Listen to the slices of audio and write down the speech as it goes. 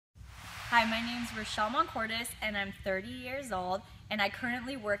Hi, my name is Rochelle Moncordes and I'm 30 years old, and I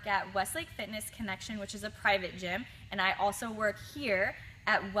currently work at Westlake Fitness Connection, which is a private gym, and I also work here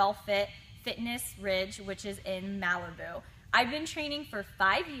at WellFit Fitness Ridge, which is in Malibu. I've been training for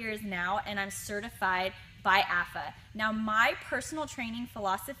 5 years now and I'm certified by AFA. Now, my personal training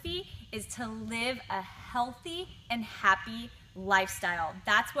philosophy is to live a healthy and happy lifestyle.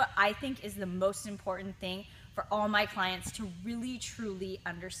 That's what I think is the most important thing for all my clients to really truly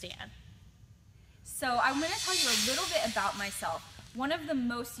understand. So I'm going to tell you a little bit about myself. One of the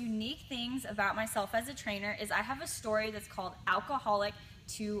most unique things about myself as a trainer is I have a story that's called Alcoholic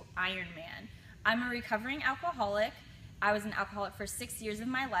to Ironman. I'm a recovering alcoholic. I was an alcoholic for 6 years of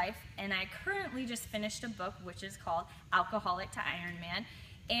my life, and I currently just finished a book which is called Alcoholic to Ironman.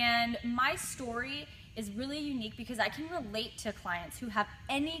 And my story is really unique because I can relate to clients who have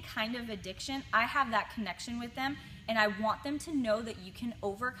any kind of addiction. I have that connection with them, and I want them to know that you can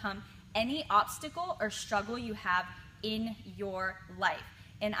overcome any obstacle or struggle you have in your life.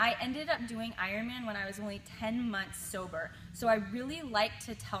 And I ended up doing Ironman when I was only 10 months sober. So I really like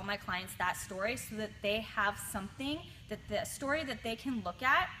to tell my clients that story so that they have something, the story that they can look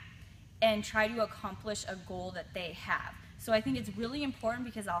at and try to accomplish a goal that they have. So I think it's really important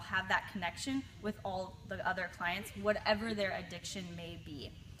because I'll have that connection with all the other clients, whatever their addiction may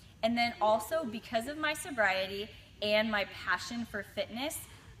be. And then also, because of my sobriety and my passion for fitness,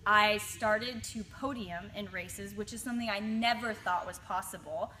 I started to podium in races, which is something I never thought was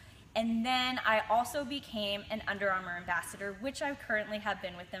possible. And then I also became an Under Armour ambassador, which I currently have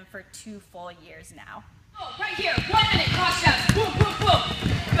been with them for 2 full years now. Oh, right here, 1 minute, cross shots, boom, boom, boom.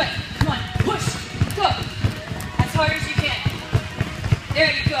 Good, come on, push, go. As hard as you can. There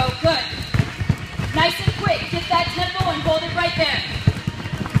you go, good. Nice and quick, get that tempo and hold it right there.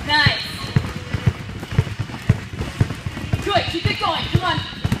 Nice. Good, keep it going, come on.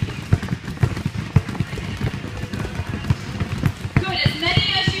 Good, as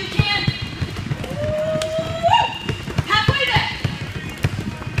many as you can. Woo! Halfway there.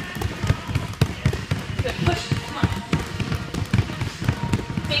 Good, push, come on.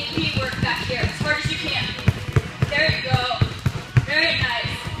 Make me work back here, as hard as you can. There you go. Very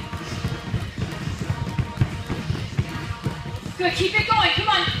nice. Good, keep it going, come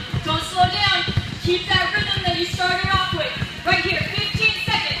on. Don't slow down. Keep that rhythm that you started off with. Right here, 15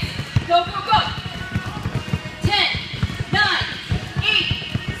 seconds. Go, go, go. 10, 9, 8,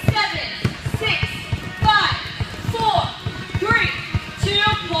 7, 6, 5, 4, 3, 2,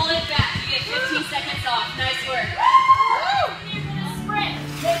 pull it back. You get 15 seconds off. Nice work. Woo! You're going to sprint.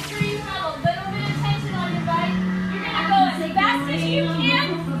 Make sure you have a little bit of tension on your bike. You're going to go as fast as you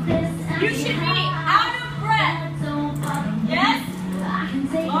can. You should be out of breath. Yes?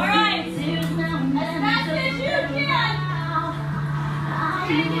 All right. As fast as you can.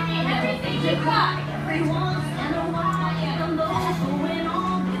 You're going to give me everything you got.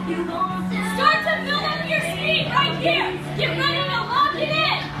 Start to build up your speed right here. Get ready to lock it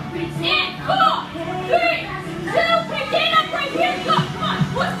in. In 4, 3, 2, pick it up right here. Go. Come on.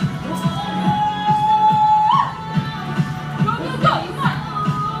 Push. Go, go, go. Come on.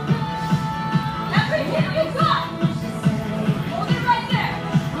 Everything you got. Hold it right there.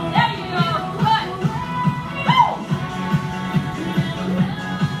 There you go. Good. Woo!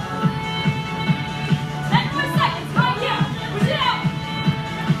 10 more seconds. Right here. Push it out.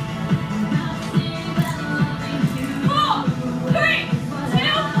 4, 3, 2,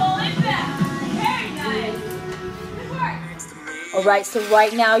 pull it back. Very nice. Good work. All right, so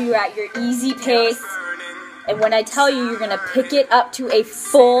right now you're at your easy pace. And when I tell you, you're going to pick it up to a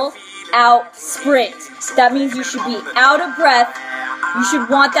full out sprint. That means you should be out of breath. You should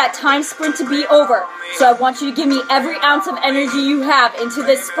want that time sprint to be over. So I want you to give me every ounce of energy you have into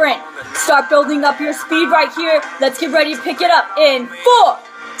this sprint. Start building up your speed right here. Let's get ready to pick it up in 4,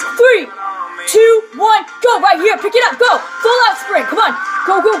 3, 2, 1, go. Right here, pick it up, go. Full out sprint, come on.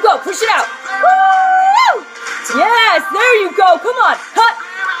 Go, go, go, push it out. Woo! Yes, there you go, come on. Cut.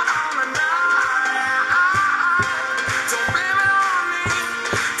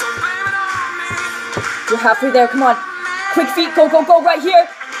 You're halfway there, come on. Quick feet, go, go, go, right here.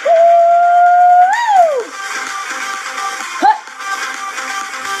 Woo! Cut.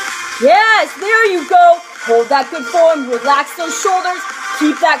 Yes, there you go. Hold that good form, relax those shoulders,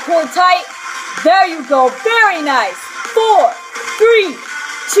 keep that core tight. There you go, very nice. 4, 3,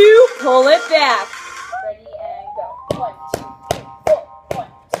 2, pull it back. Ready and go. 1, 2, 3, 4. 1,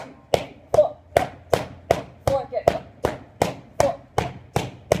 2, 3, 4. 4, good. 4.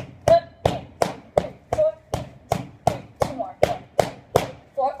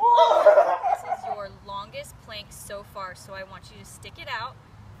 This is your longest plank so far, so I want you to stick it out.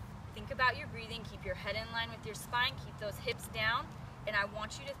 think about your breathing, keep your head in line with your spine, keep those hips down, and I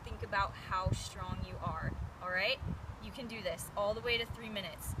want you to think about how strong you are, all right? You can do this all the way to 3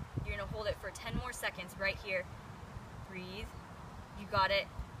 minutes. You're gonna hold it for 10 more seconds right here. Breathe, you got it.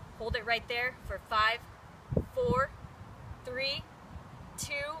 Hold it right there for 5, 4, 3,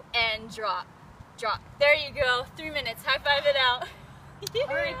 2, and drop. Drop. There you go, 3 minutes, high five it out. Yeah.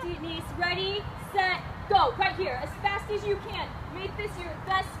 All right, Denise, ready, set, go. Right here, as fast as you can. Make this your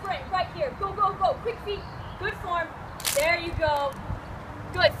best sprint, right here. Go, go, go, quick feet, good form. There you go.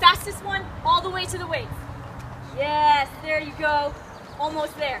 Good, fastest one, all the way to the weights. Yes, there you go,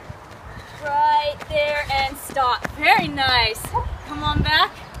 almost there. Right there and stop. Very nice. Come on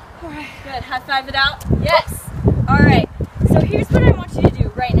back. All right. Good, high five it out. Yes. All right, so here's what I want you to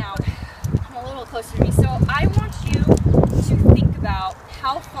do right now. Come a little closer to me. So I want you to think about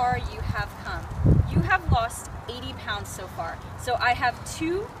how far you have come. You have lost 80 pounds so far. So I have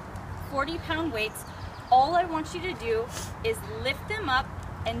 2 40-pound weights. All I want you to do is lift them up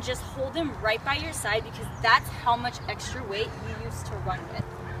and just hold them right by your side, because that's how much extra weight you used to run with.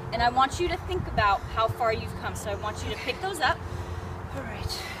 And I want you to think about how far you've come. So I want you to pick those up. All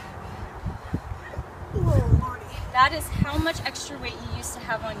right. That is how much extra weight you used to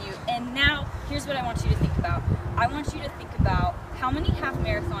have on you. And now, here's what I want you to think about. I want you to think about how many half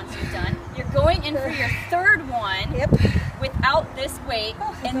marathons you've done. You're going in for your 3rd one. Yep. Without this weight,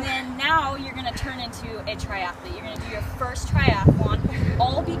 and then now you're going to turn into a triathlete. You're going to do your first triathlon,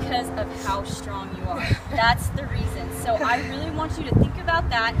 all because of how strong you are. That's the reason. So I really want you to think about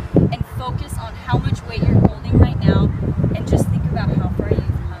that and focus on how much weight you're holding right now, and just think about how far you've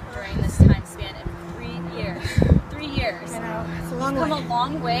come during this time span in 3 years. 3 years. I know, it's a long You've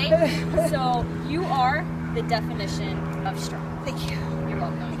come way. a long way. So you are the definition of strong. Thank you. You're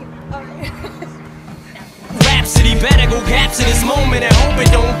welcome. All right. Rhapsody, better go capture this moment and hope it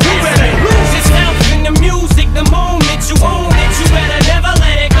don't